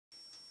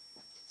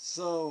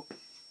So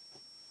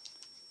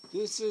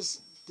this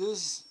is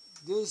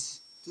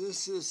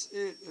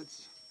it.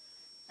 It's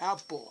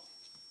apple,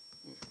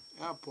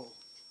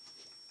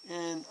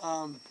 and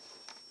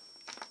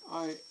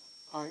I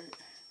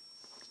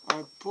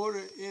put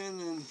it in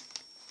and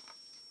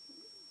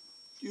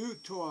you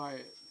try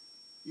it.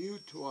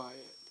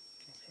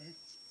 Okay.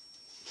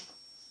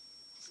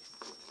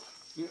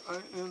 Yeah,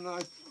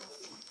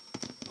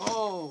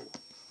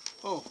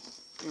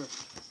 here.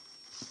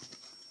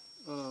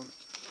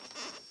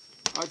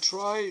 I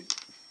tried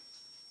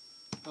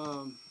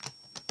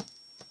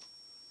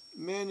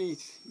many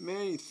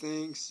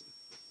things.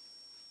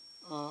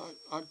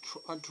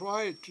 I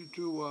tried to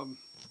do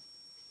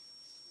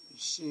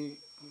see.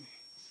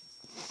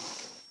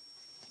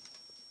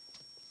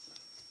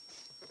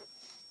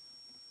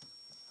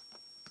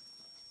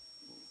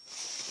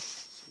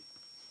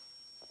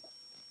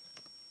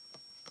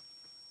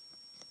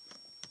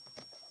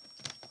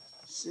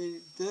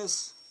 See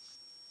this,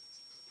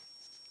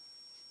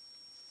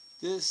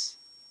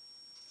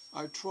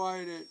 I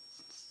tried it.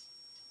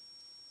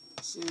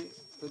 See it,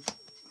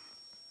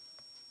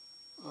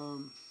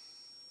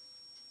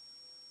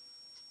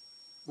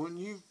 when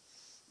you,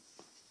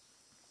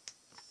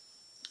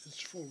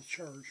 it's full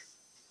charge.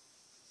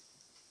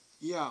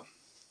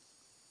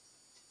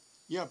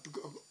 yeah,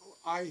 because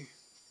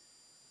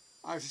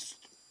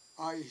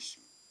I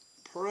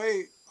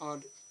pray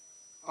on,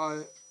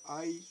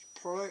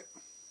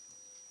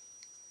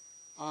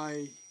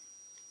 I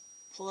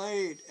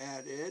played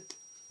at it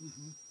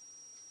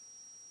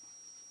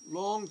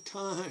long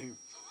time.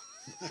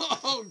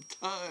 Long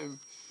time.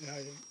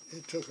 Yeah,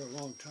 it took a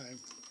long time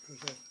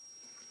because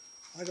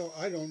I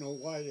don't know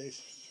why they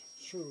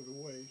threw it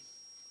away,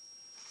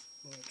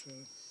 but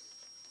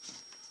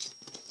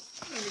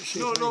let me see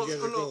if I can get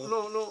it going.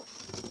 No.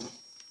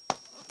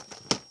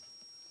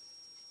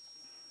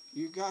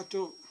 You got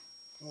to.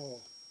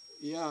 Oh.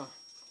 Yeah.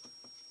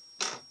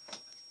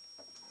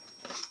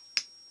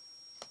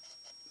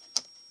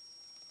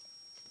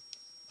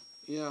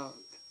 Yeah.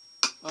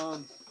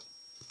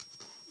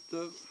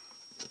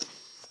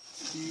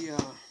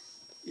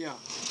 Yeah.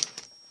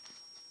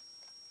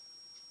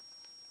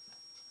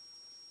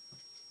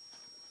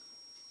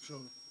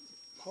 So,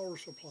 power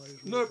supply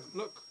is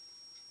Look.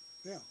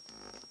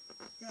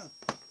 Yeah.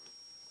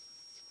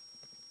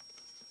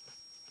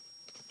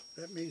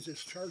 That means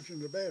it's charging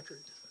the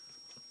battery.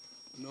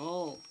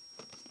 No.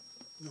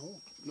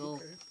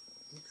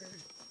 Okay.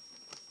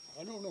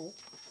 I don't know.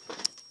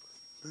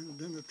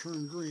 Then it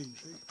turned green,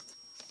 see?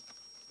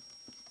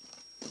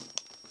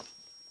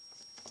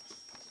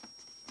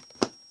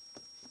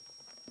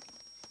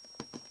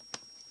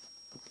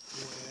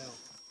 Well,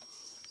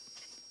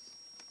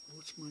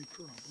 what's my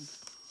problem?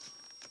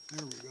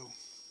 There we go.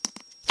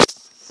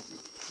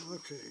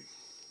 Okay.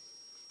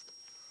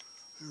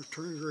 There,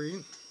 turn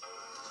green.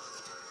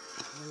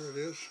 There it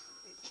is.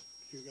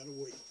 You gotta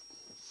wait.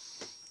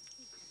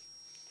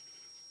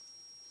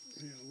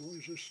 Yeah, as long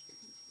as it's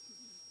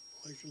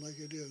like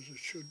it is, it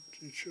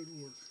should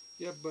work.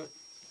 Yeah, but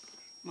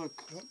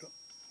look.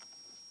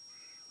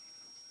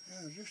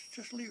 Yeah,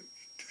 just leave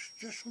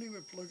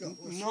it plug up.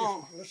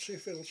 Let's see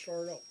if it'll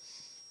start up.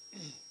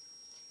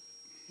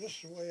 This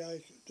is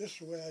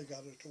the way I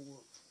got it to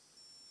work.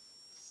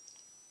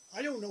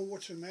 I don't know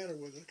what's the matter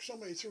with it.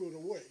 Somebody threw it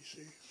away,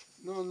 see?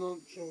 No.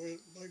 So it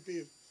might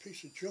be a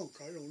piece of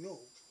junk, I don't know.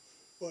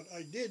 But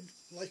I did,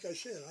 like I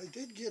said, I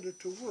did get it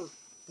to work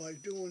by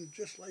doing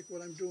just like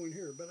what I'm doing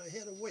here, but I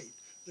had to wait.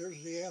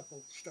 There's the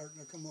apple starting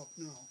to come up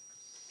now.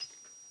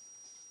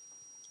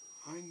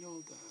 I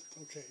know that.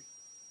 Okay.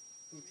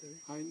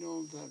 I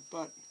know that,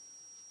 but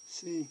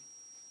see.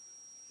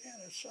 Yeah,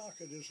 that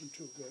socket isn't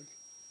too good.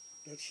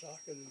 That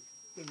socket has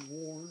been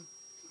worn.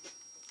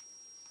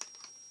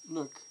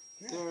 Look,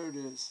 there it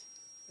is.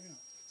 Yeah,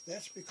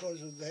 that's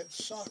because of that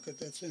socket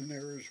that's in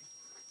there has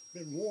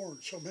been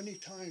worn so many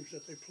times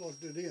that they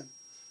plugged it in.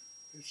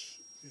 It's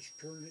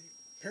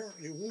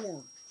apparently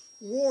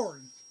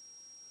worn,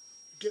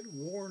 getting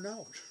worn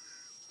out.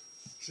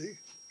 See,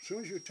 as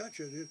soon as you touch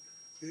it,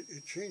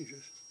 it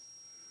changes.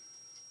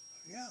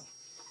 Yeah,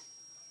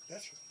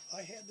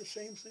 I had the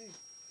same thing,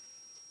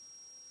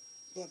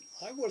 but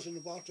I wasn't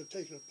about to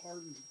take it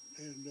apart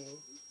and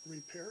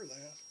repair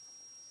that.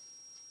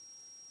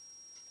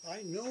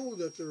 I know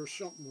that there's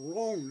something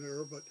wrong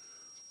there, but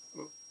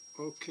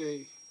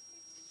okay.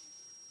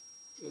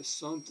 There's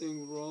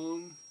something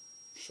wrong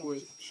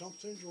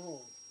something's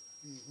wrong.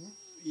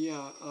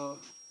 Yeah.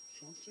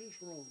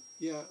 Something's wrong.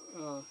 Yeah.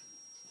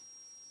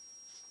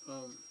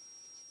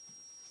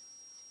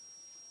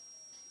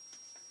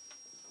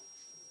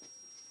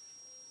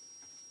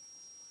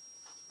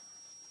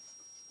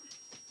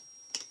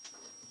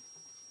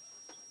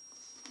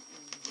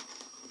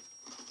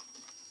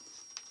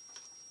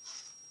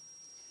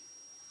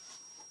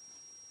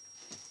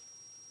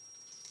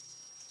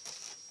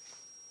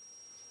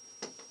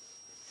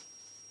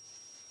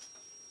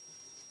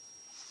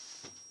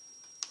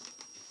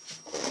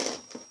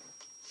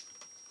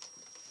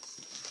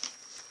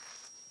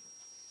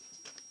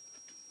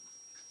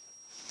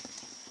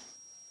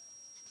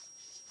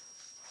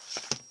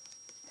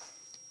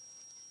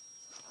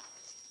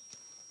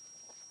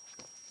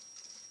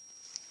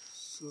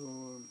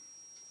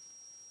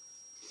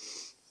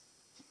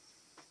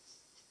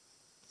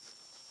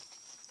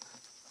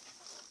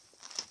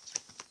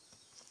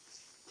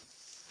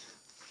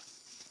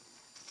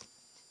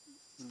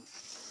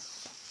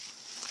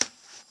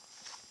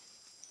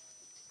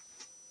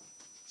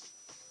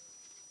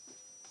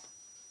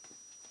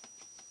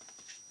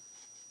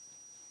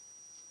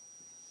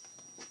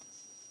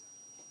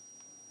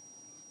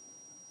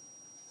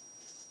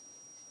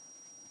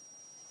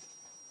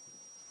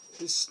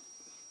 this.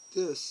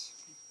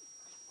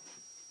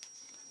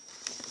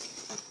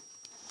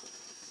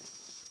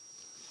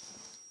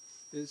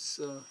 It's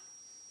Hello.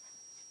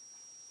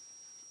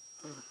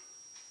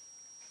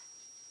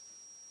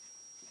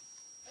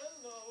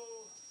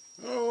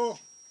 Oh,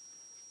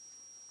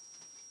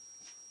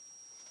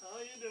 How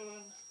you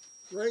doing?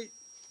 great.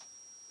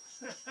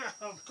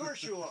 Of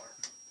course you are.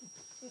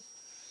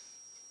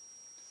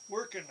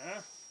 Working,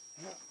 huh?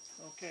 Yeah.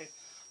 Okay.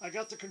 I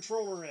got the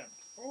controller in.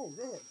 Oh,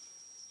 good.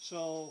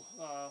 So,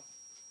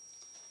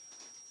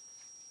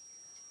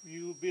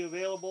 you be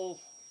available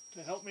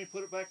to help me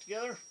put it back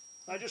together?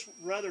 I just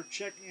rather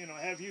check,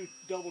 have you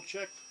double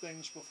check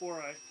things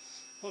before I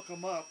hook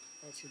them up.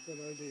 That's a good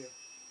idea.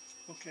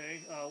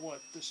 Okay,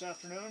 what, this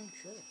afternoon?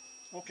 Sure.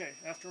 Okay,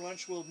 after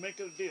lunch we'll make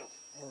it a deal.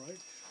 All right.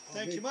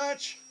 Thank you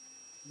much.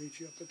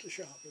 Meet you up at the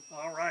shop.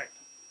 All right.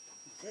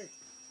 Okay.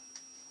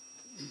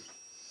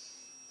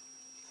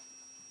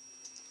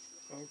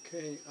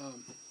 okay.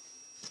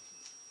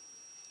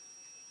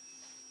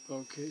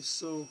 Okay.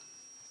 So.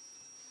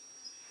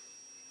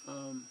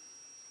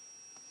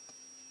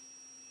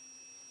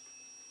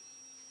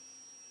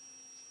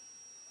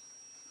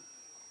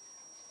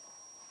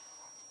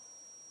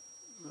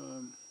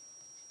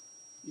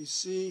 You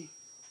see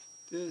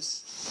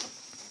this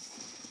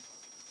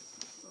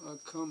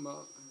come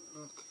out.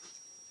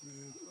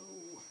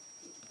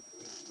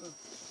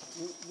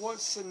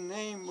 What's the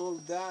name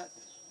of that?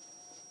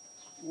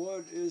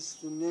 What is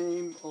the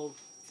name of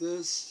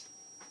this?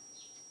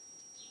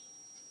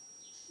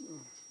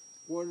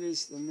 What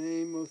is the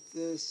name of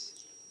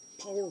this?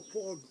 Power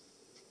plug.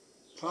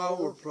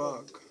 Power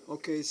plug.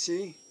 Okay,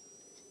 see?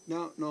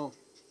 No.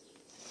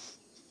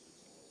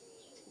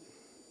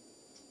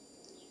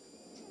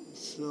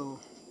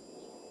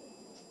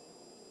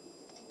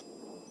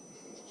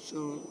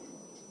 So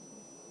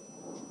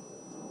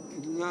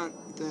it's not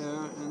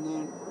there, and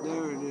then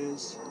there it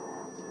is.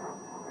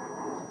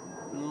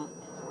 No.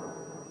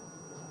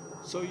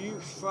 So you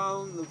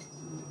found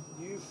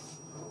you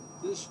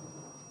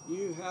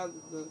had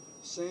the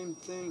same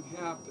thing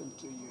happen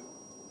to you.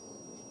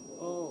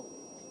 Oh.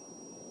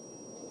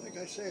 Like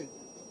I said,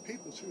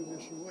 people threw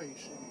this away,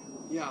 see.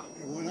 Yeah.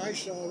 And when I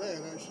saw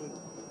that, I said,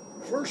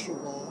 first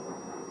of all,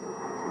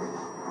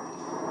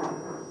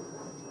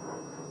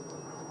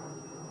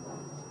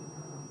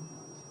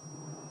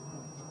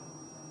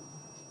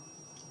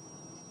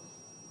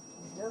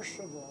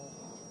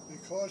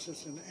 because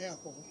it's an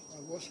apple,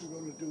 I wasn't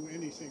going to do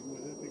anything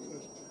with it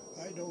because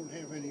I don't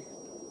have any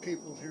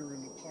people here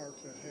in the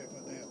park that have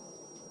an apple.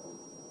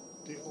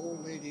 The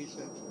old ladies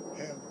that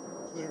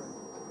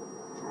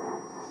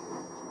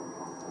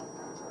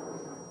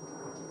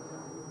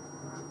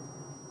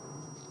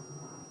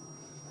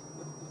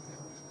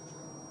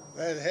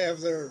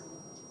have their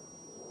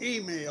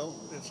email,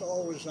 it's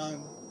always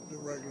on the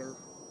regular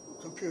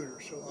computer,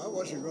 so I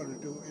wasn't going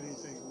to do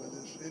anything with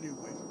this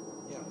anyway.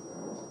 Yeah.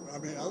 I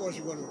mean, I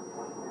wasn't going to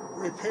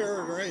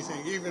repair it or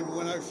anything. Even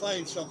when I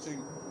find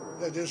something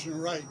that isn't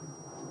right,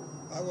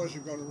 I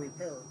wasn't going to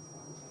repair it.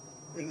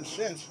 In a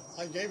sense,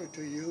 I gave it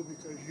to you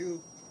because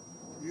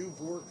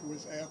you've worked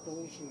with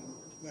apples and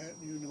that,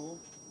 you know.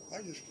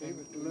 I just gave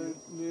it to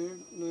you.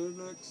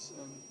 Linux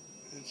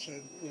and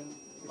said, you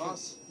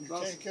lots.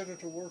 Can't get it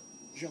to work,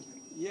 jump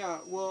it. Yeah.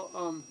 Well,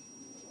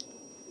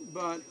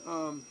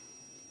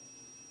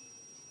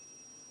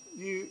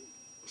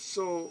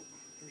 so.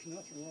 There's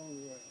nothing wrong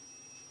with that.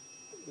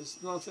 There's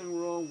nothing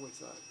wrong with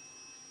that.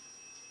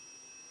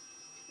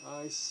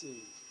 I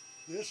see.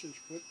 This is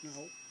putting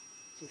out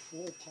the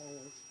full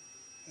power.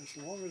 As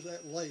long as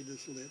that light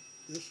is lit,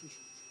 this is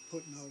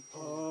putting out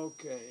power.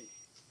 Okay.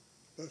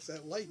 But if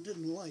that light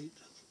didn't light,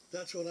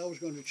 that's what I was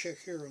going to check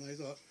here, and I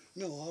thought,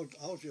 no,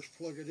 I'll just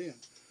plug it in.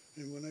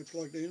 And when I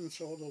plugged in and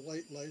saw the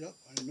light light up,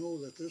 I know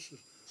that this is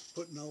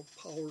putting out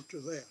power to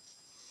that.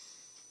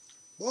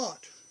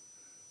 But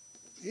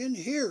in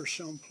here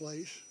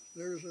someplace,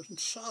 there's a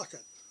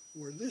socket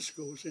where this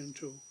goes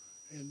into,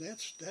 and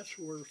that's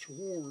where it's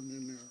worn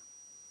in there.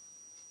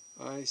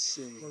 I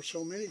see. For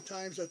so many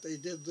times that they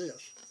did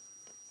this,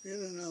 in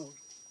and out.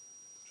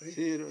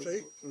 See?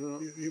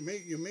 You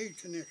made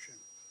connection.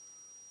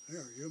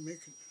 There, you made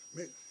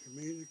a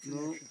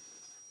connection.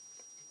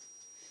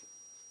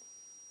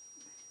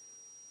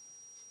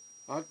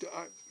 No.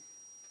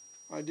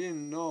 I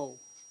didn't know.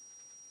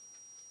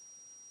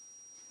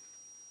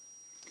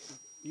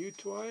 You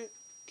try it?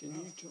 Can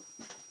you try?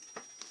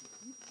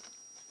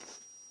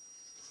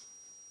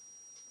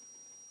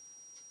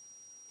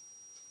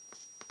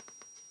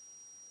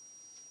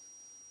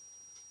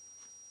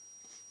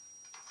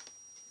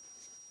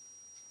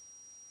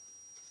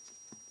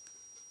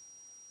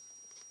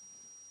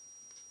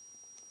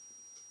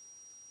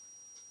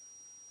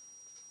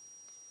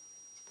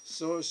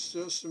 So it's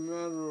just a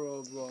matter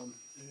of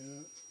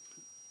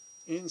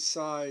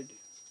inside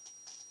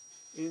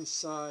in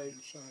here.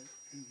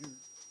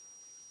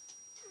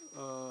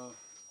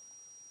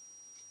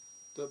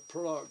 The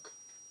plug,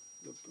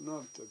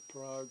 not the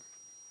plug.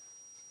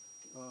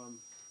 Yeah,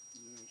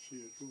 see,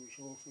 it goes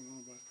off and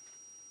on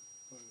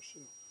by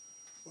itself.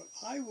 But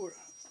I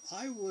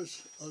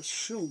was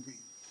assuming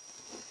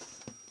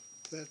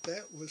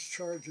that was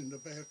charging the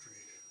battery.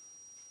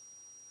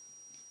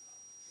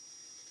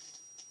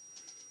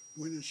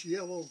 When it's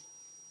yellow,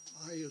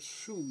 I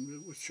assumed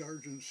it was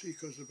charging the C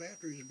because the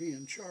battery is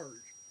being charged.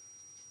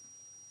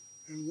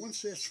 And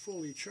once that's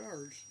fully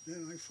charged,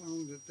 then I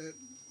found that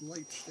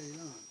light stayed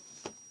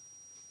on.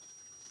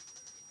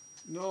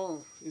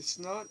 No, it's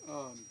not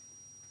on.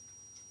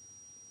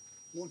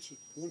 Once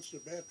the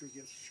battery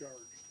gets charged.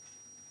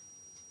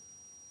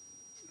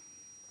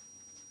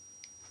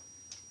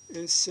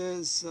 It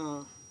says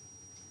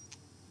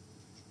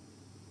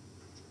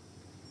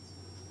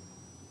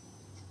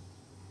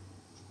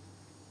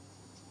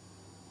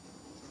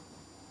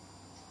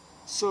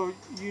so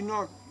you're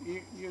not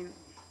you.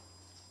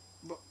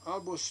 But I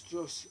was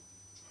just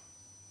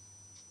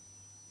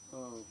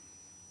hmm.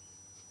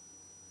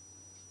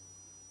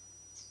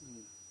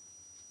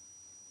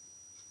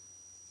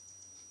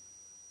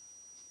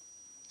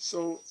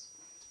 So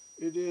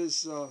it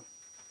is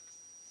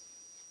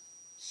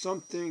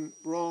something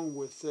wrong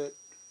with it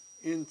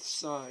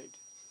inside,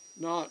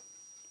 not.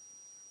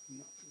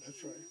 No,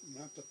 that's right,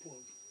 not the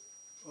plug.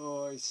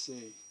 Oh, I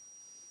see.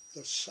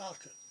 The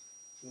socket.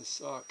 The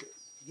socket.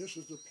 This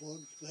is the plug,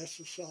 that's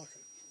the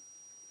socket.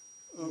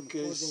 Okay,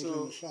 the plug goes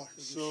in the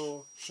socket.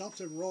 so There's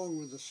something wrong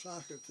with the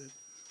socket that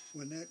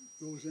when that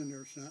goes in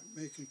there, it's not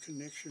making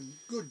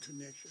good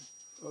connection.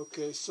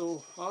 okay,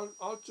 so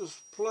I'll just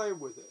play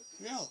with it.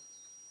 Yeah,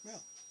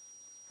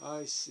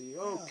 I see.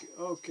 Okay,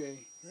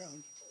 okay. yeah.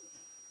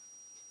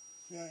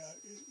 Yeah,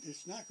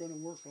 it's not going to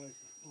work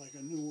like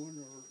a new one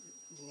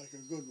or like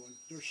a good one.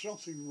 There's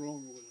something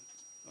wrong with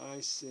it.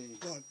 I see.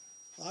 But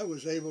I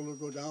was able to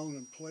go down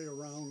and play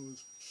around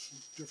with some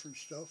different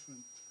stuff and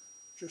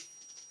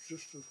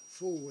just to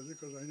fool with it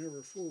because I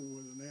never fooled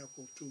with an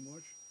apple too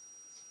much.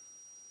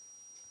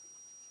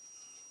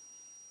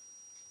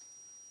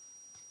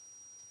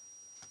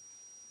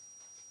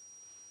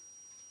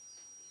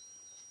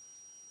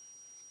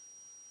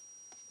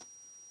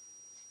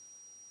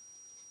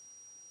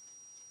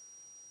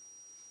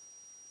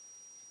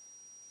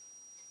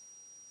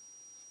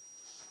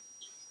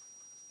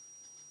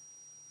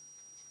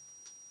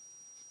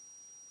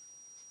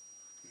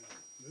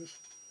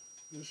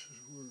 This is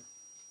where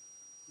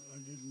I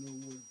didn't know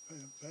what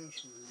a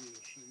password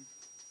is, see.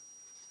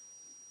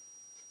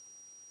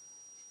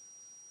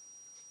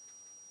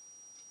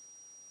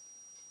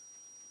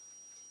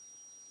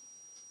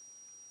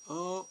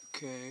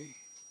 Okay.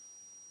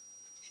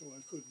 So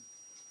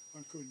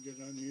I couldn't get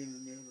on the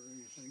internet or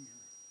anything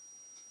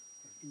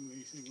or do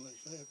anything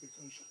like that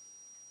because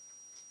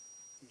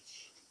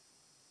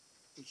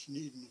it's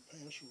needing a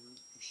password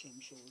of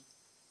some sort.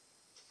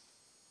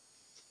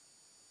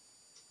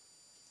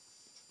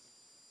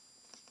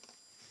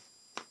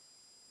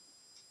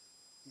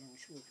 Now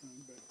it's working on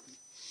the battery.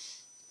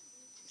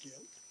 Yep.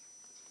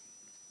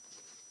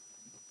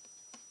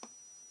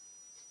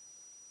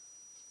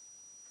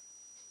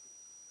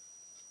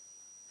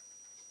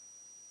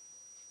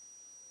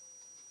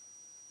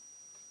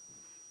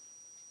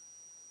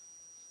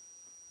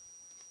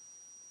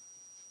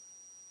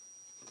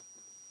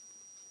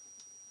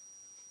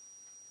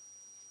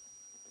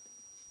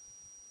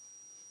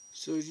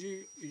 So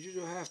you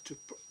don't have to.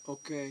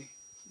 Okay,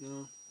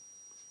 no,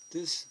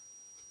 this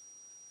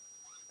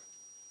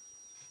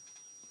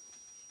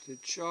the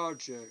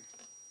charger.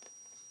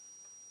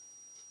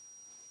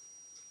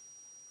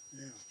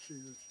 Yeah, see,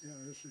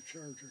 that's the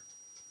charger.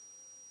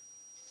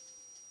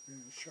 Yeah,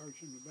 it's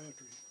charging the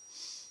battery.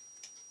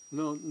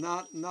 No,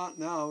 not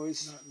now.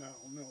 It's Not now,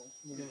 no,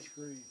 when it's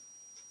green.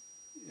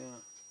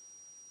 yeah.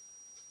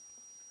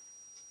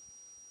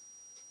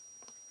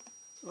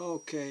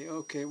 Okay,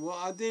 okay. Well,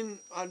 I didn't.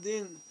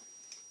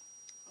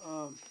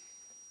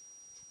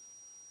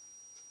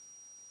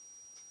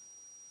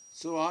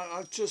 So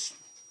I just.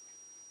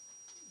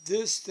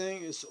 This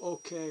thing is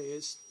okay.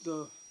 It's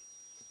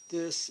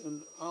this,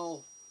 and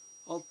I'll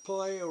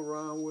play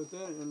around with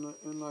it,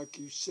 and like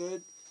you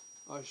said,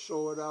 I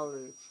show it out.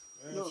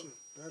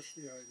 That's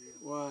the idea.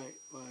 Right.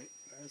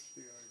 That's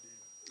the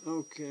idea.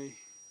 Okay.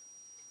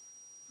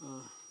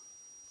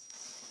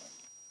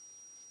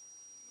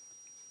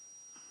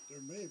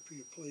 There may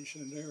be a place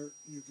in there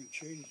you can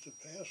change the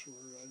password.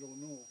 I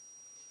don't know.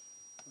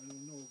 I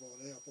don't know about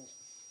Apple.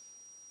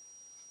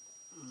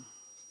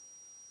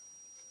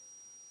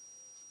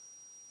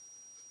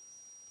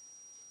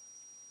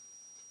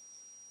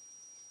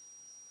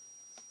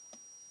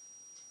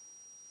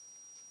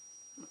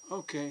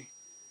 Okay.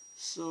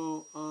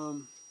 So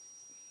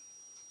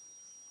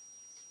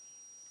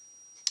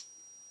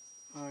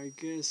I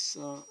guess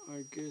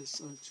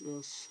I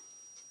just.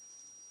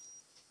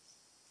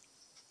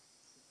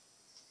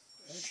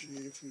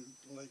 Actually, if you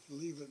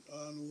leave it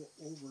on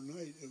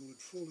overnight, it would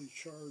fully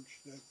charge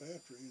that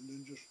battery and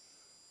then just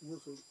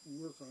work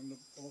on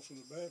off of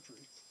the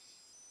battery.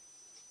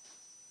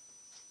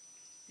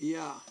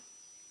 Yeah.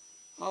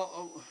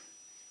 Oh,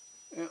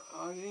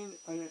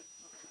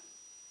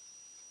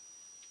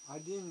 I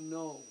didn't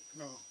know.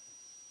 No.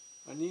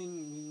 I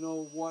didn't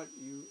know what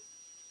you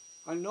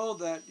I know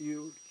that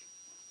you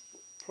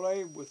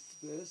play with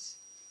this,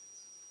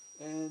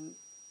 and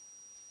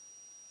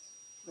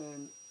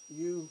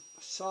you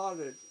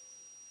soldered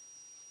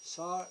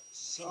Solder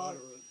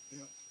it.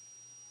 Yeah.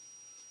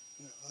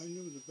 Yeah. I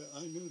knew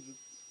that.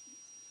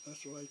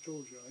 That's what I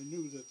told you. I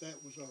knew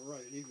that was all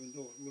right, even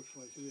though it looks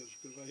like it is,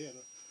 because I had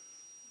to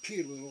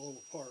peel it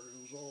all apart.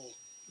 It was all.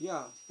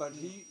 Yeah, but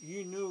Yeah.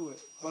 you knew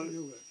it. But, I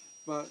knew it.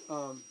 But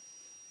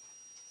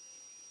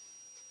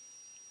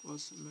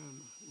what's the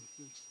matter with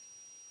this?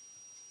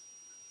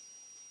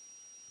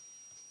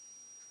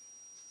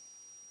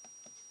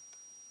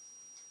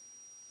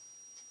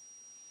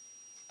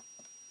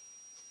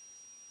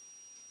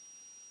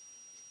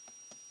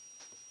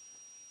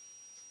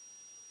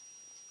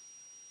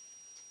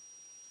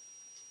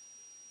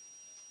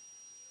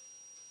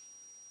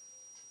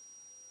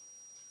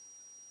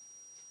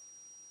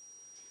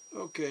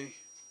 Okay.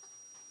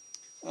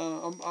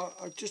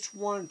 I just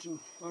wanted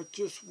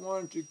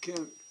to get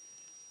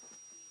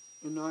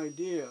an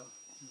idea,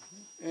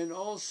 and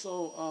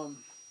also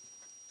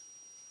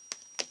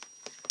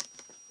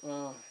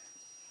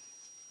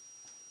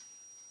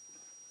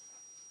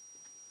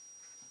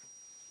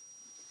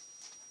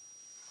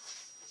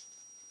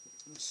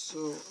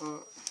so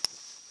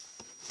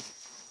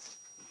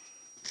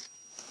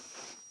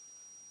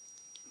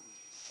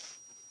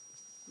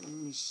let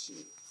me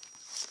see.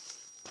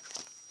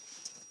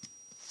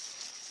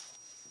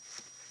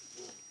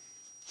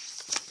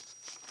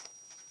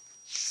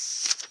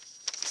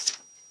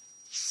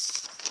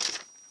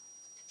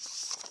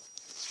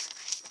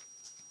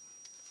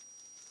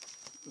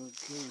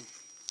 Okay.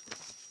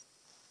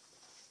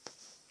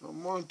 I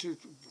want to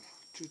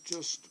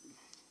just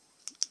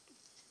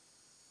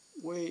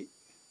wait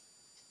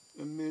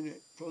a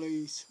minute,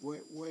 please.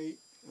 Wait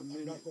a minute.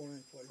 I'm not going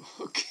anyplace.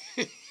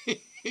 Okay.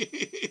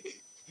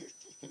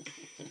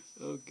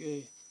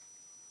 Okay.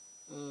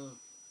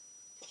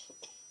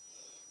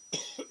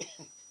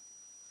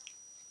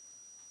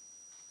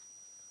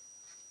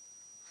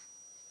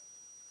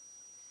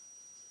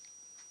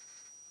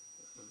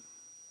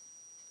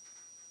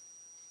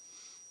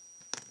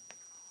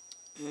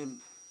 And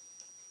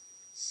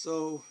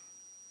so,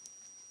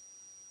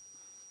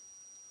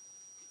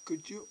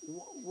 could you,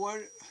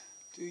 what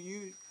do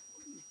you,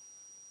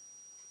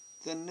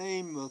 the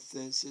name of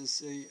this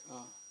is a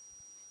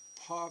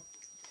power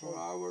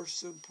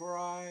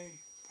supply,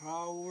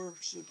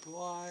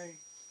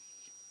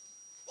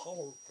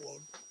 Power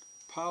plug.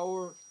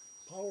 power,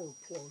 Power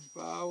plug.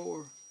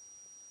 power,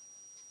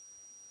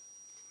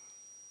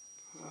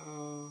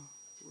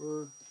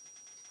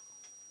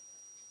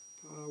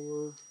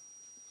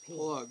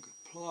 plug,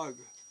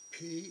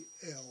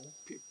 PL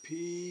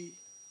P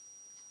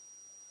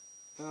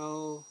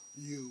L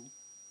U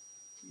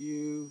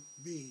U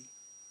B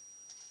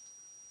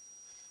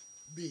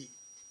B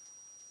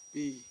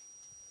B,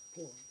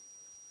 plug.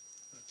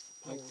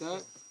 Power like that,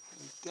 plug.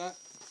 like that.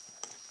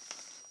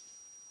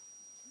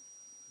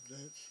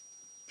 That's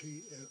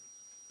PL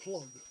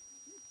plug.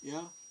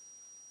 Yeah.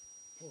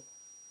 Plug.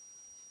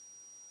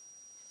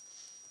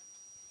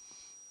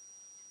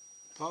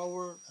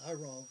 Power.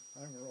 I'm wrong.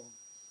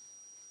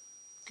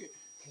 Okay.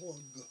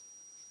 Plug.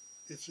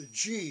 It's a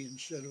G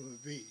instead of a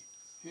V.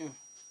 Yeah.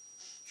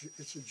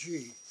 It's a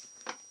G.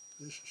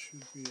 This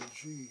should be a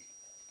G.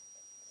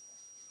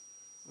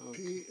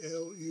 Okay.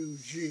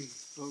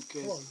 Plug.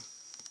 Okay. Plug.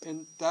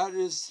 And that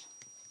is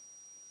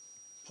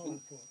Power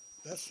plug.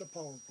 That's the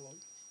power plug.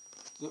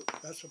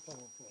 That's a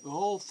power plug. the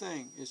whole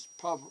thing is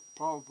power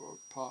plug.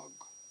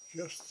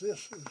 Just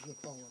this is the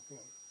power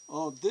plug.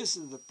 Oh, this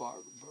is the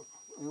power plug.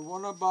 And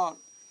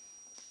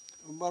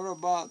what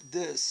about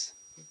this?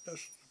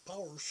 That's the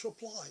power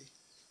supply.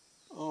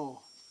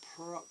 Oh,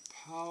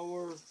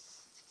 power. All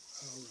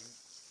right.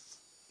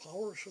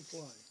 Power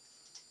supply.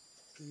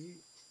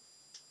 P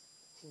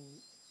O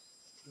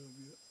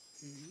W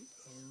E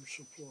R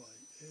supply.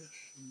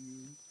 S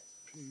U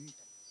P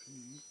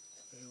P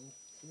L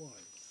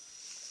Y.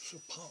 So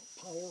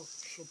power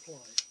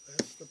supply.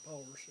 That's the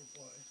power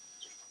supply.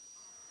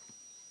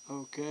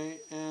 Okay,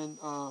 and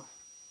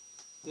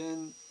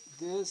then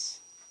this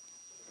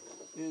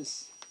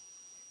is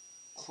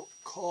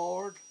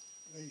cord.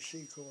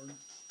 AC cord.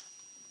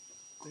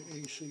 The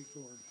AC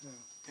cord.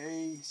 Yeah.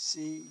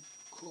 AC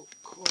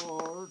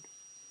cord.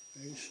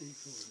 AC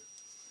cord.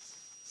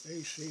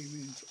 AC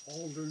means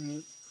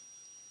alternate.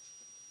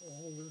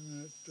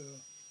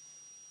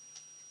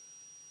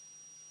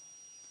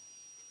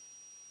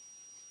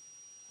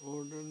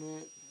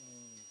 Alternate.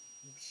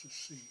 What's the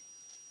C?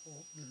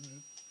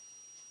 Alternate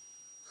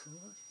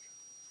current.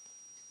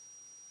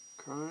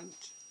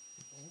 Current.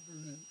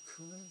 Alternate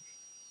current.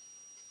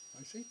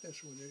 I think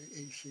that's what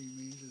AC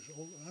means.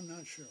 I'm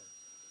not sure,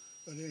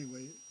 but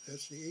anyway,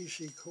 that's the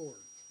AC cord.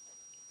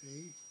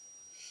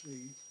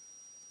 AC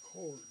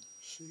cord.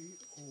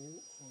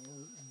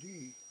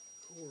 C-O-R-D.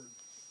 Cord.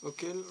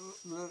 Okay,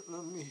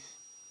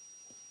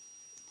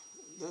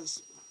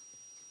 let's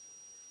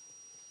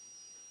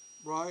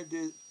write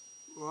it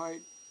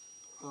right.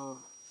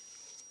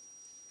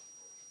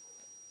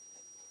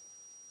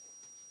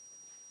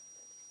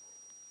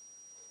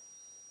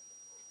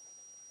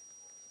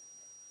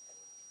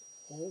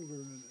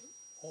 alternate.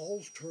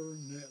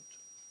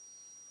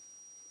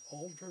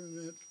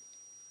 Alternate.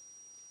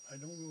 I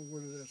don't know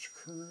whether that's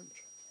current.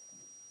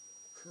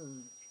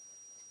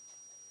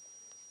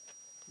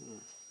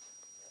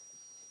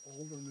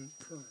 Alternate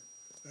current.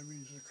 That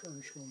means the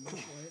current's going this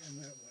way and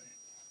that way.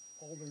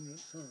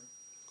 Alternate current.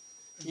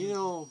 And You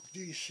know,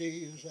 DC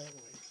is that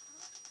way.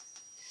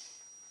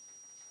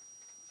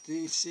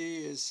 DC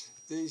is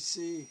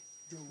DC.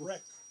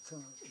 Direct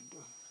current.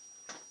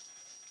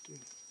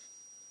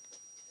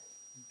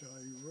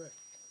 Direct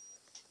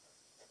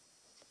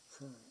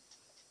current.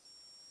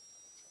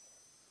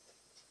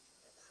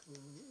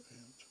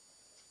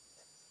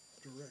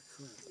 Direct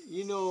current.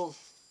 You know,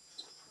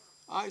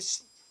 I've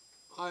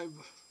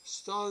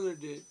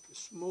started a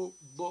smoke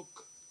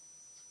book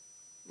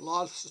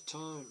lots of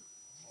time.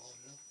 Oh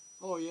yeah.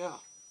 Oh yeah.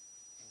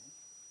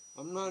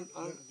 I'm not.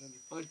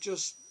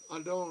 I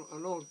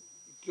don't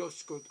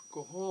just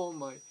go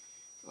home.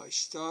 I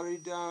study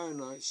that,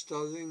 and I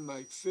study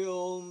my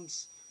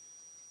films,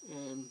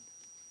 and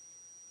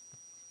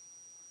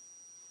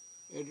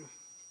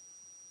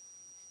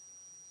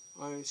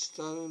I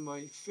study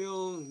my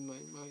films,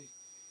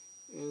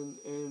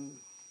 and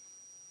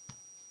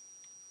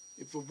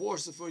if it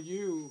wasn't for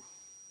you,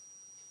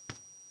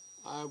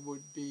 I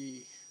would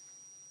be.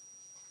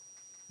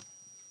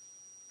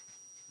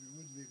 You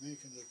wouldn't be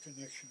making the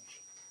connections.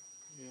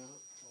 Yeah.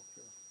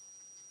 Okay.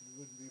 You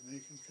wouldn't be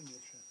making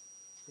connections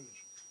because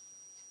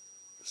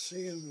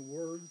seeing the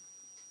word,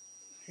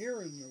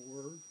 hearing the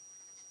word,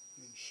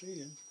 and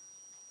seeing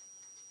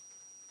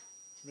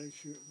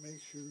makes you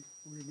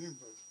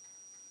remember.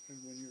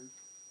 And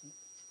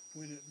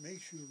when it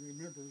makes you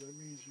remember, that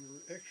means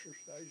you're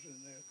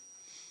exercising that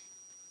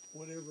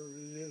whatever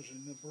it is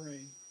in the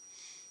brain,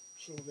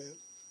 so that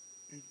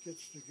it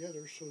gets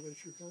together so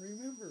that you can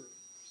remember.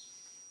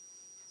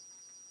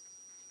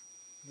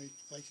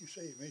 Like you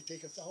say, it may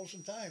take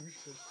 1,000 times.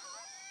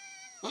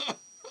 But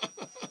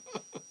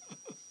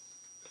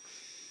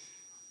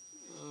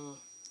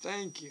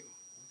Thank you.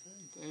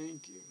 okay.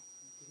 Thank you.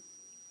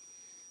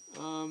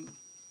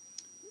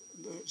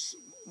 There's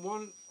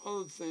one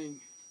other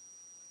thing.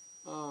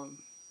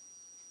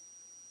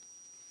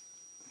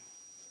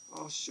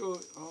 I'll show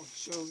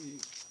you.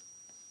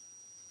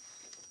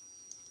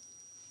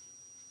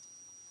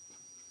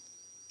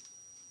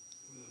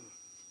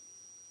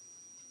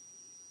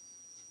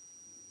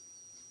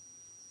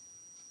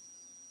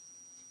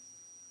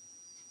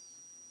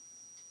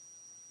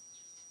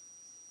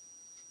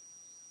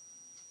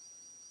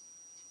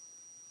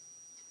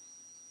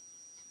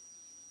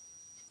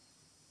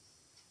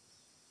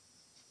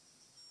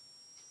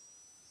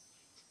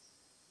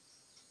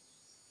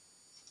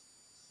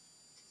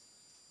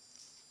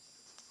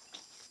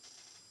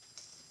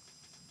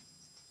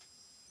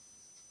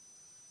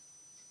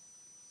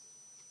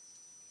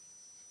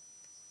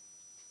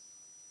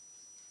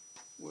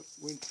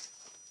 When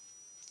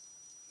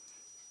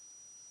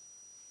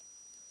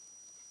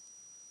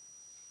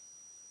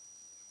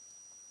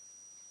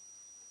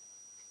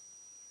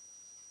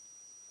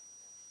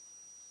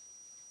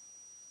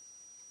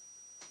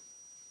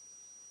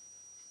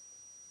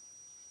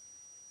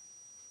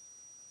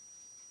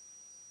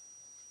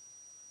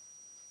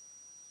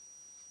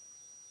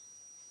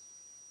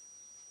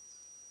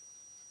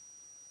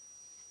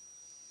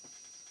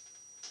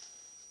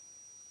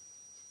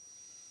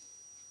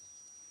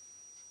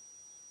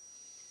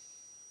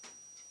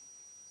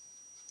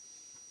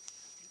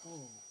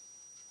Oh,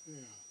 yeah.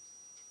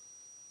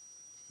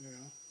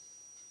 Yeah.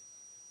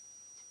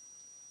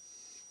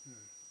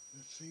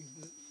 That thing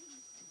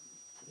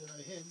that I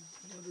had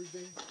the other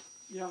day,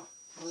 yeah,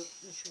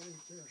 it's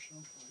right there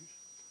someplace.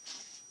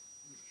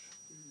 It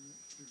should be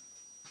right here.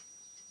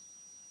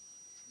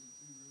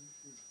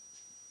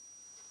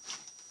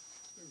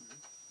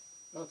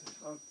 There it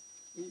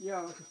is.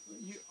 yeah,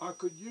 I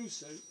could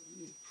use it.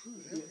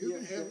 You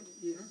can have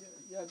it.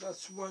 Yeah,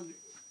 that's what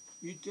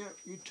you did.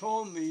 You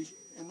told me,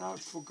 and I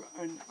forgot,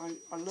 and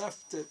I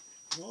left it.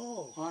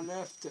 Oh, I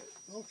left it.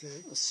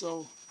 okay.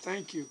 So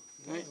thank you.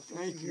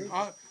 Thank you.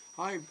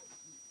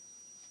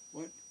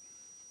 What?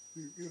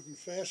 You can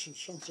fasten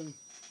something.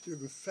 You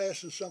can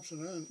fasten something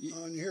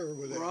on here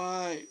with it.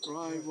 Right.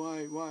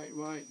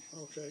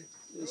 Okay.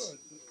 It's Good.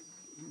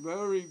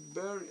 very.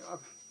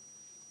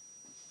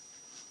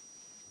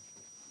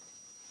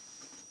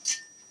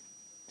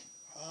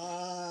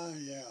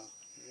 Yeah.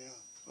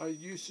 I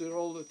use it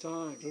all the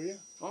time. Do you?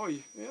 Oh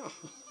yeah.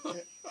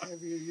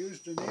 Have you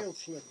used a nail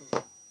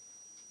clipper?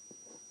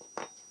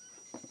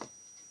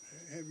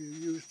 Have you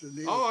used a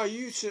nail? Oh, I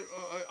use it.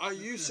 I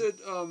use it.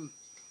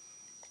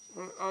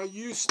 I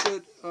used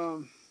it.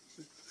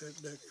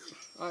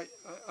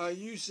 I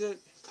use it.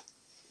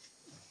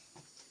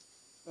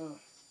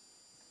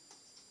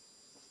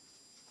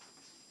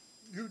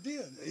 You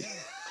did.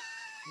 Yeah.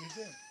 You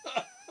did.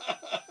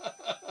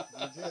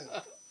 You did.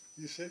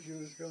 You said you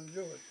was going to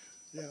do it.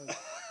 Yeah.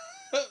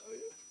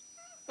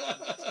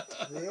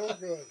 Real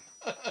good.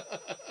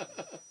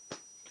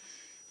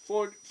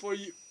 For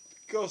you,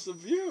 because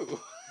of you.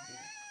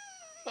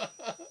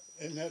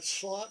 And that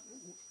slot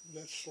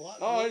that slot.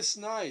 Oh, it's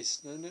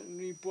nice. And then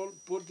you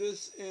put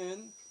this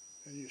in,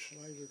 and you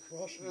slide it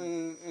across.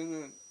 and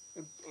then,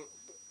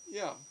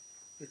 yeah.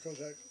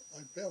 Because I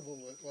beveled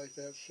it like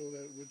that so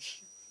that it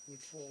would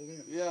fall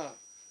in. Yeah.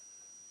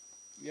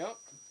 Yep.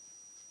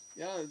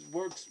 Yeah, it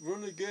works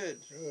really good.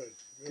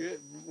 Good.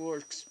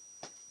 Works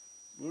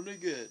really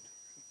good.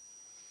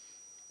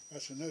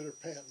 That's another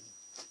patent.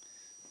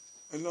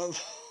 Another.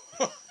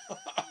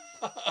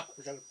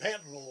 We got to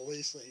patent all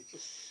these things.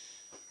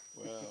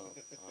 Well,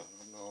 I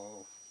don't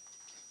know.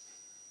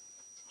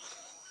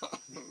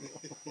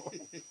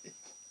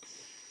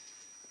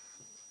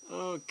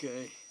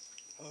 Okay.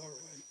 All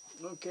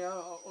right. Okay.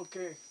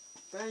 Okay.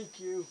 Thank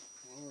you.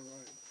 All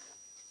right.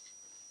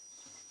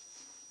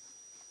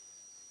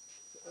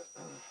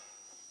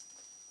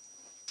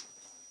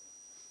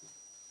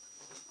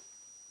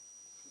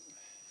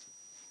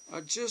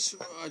 I just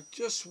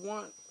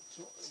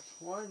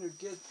trying to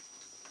get.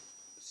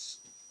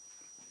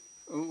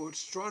 I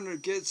was trying to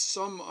get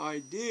some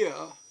idea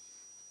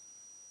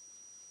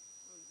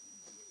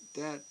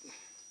that.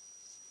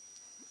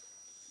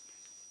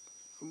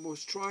 I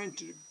was trying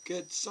to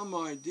get some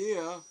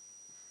idea.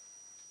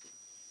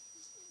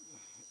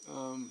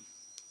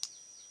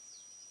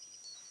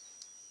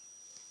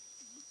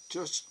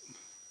 Just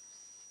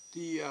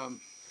the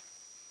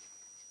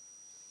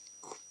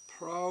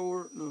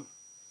power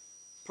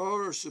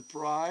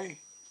supply.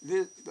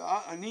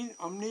 I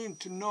need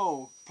to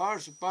know power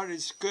supply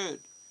is good.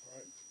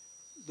 Right.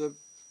 The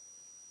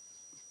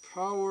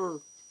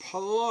power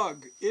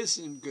plug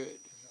isn't good.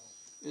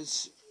 No.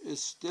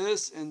 It's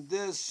this and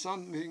this.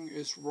 Something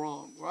is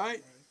wrong,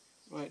 right?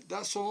 Right.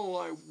 That's all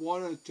I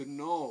wanted to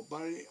know,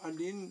 but I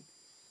didn't.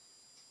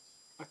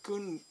 I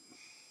couldn't.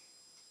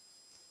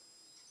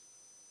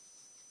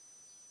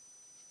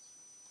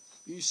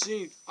 You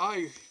see,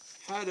 I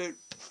had it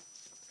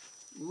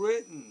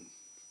written.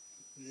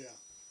 Yeah.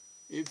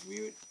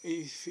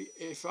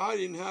 If I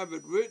didn't have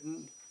it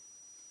written,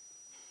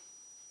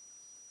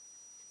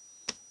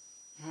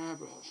 I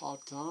have a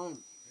hard time.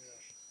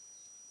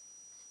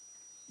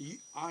 Yes.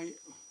 I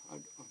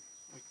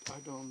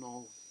don't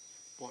know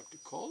what to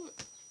call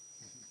it.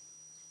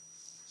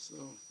 So,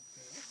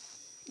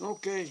 Yeah.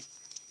 okay.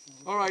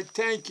 All right.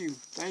 Thank you.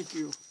 Thank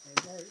you.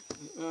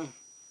 All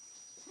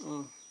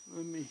right.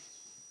 Let me.